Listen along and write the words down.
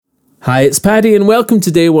Hi, it's Paddy and welcome to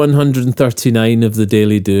day 139 of the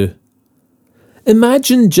Daily Do.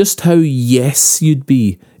 Imagine just how yes you'd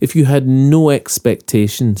be if you had no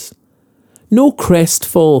expectations. No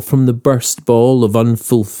crestfall from the burst ball of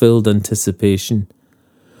unfulfilled anticipation.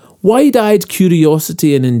 Wide-eyed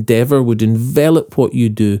curiosity and endeavour would envelop what you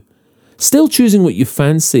do, still choosing what you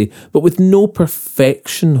fancy, but with no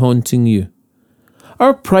perfection haunting you.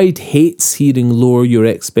 Our pride hates hearing lower your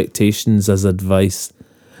expectations as advice,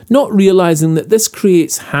 not realising that this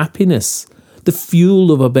creates happiness, the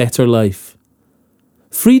fuel of a better life.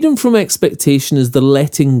 Freedom from expectation is the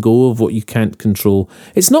letting go of what you can't control.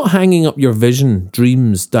 It's not hanging up your vision,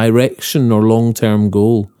 dreams, direction or long-term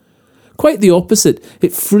goal. Quite the opposite,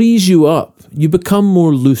 it frees you up. You become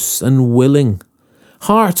more loose and willing,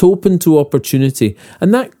 heart open to opportunity,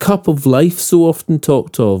 and that cup of life so often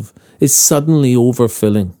talked of is suddenly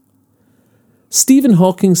overfilling. Stephen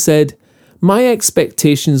Hawking said, "My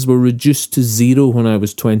expectations were reduced to zero when I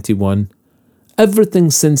was 21. Everything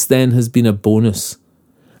since then has been a bonus.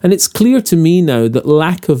 And it's clear to me now that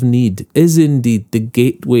lack of need is indeed the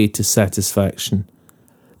gateway to satisfaction."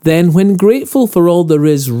 Then, when grateful for all there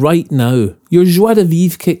is right now, your joie de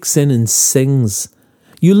vivre kicks in and sings.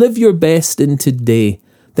 You live your best in today,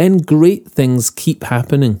 then great things keep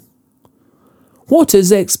happening. What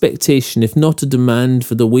is expectation if not a demand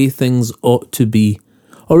for the way things ought to be?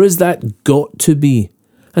 Or is that got to be?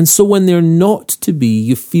 And so when they're not to be,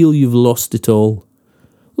 you feel you've lost it all.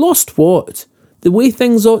 Lost what? The way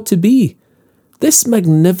things ought to be. This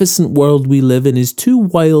magnificent world we live in is too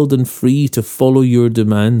wild and free to follow your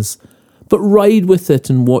demands. But ride with it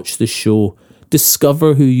and watch the show.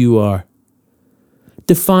 Discover who you are.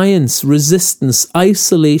 Defiance, resistance,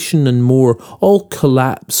 isolation and more all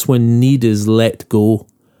collapse when need is let go.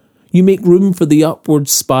 You make room for the upward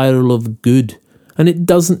spiral of good, and it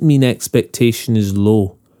doesn't mean expectation is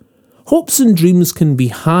low. Hopes and dreams can be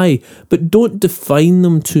high, but don't define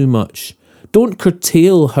them too much. Don't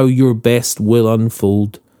curtail how your best will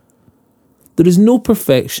unfold. There is no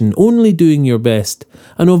perfection, only doing your best,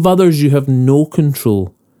 and of others you have no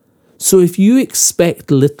control. So if you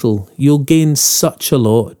expect little, you'll gain such a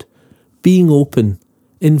lot, being open,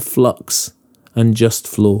 in flux, and just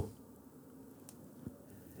flow.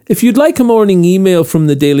 If you'd like a morning email from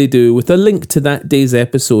the Daily Do with a link to that day's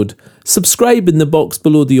episode, subscribe in the box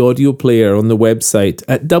below the audio player on the website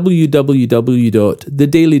at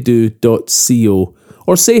www.thedailydo.co,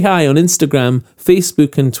 or say hi on Instagram,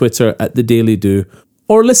 Facebook and Twitter at The Daily Do,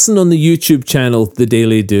 or listen on the YouTube channel The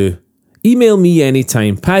Daily Do. Email me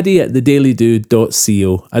anytime,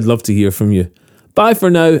 paddy@thedailydo.co. I'd love to hear from you. Bye for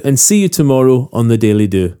now and see you tomorrow on The Daily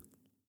Do.